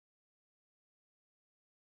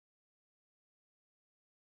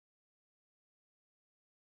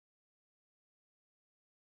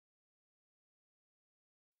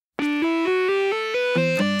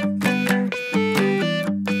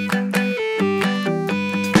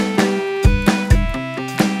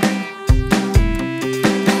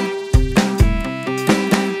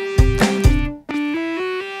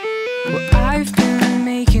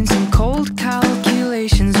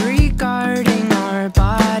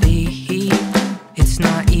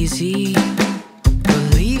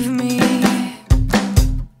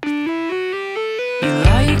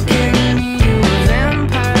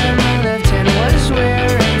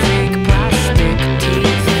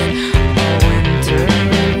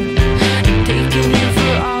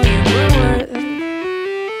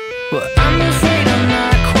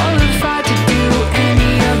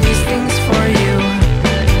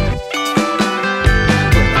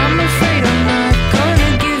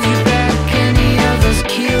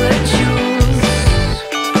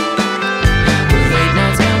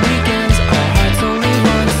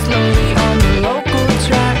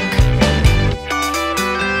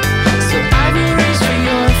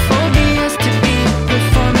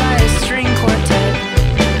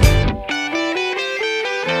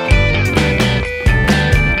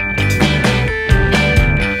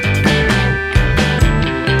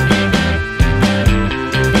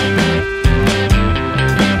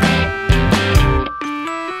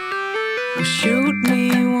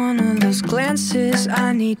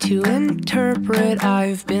I need to interpret.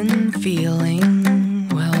 I've been feeling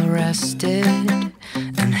well rested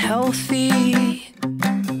and healthy.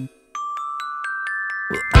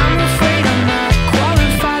 Well, I'm afraid I'm not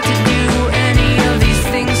qualified to do any of these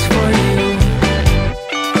things for you.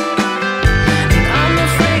 And I'm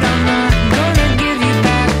afraid I'm not gonna give you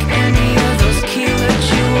back any of those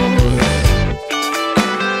kilojoules.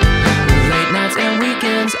 Late nights and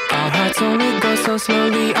weekends, our hearts only go so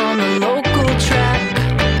slowly on the local track.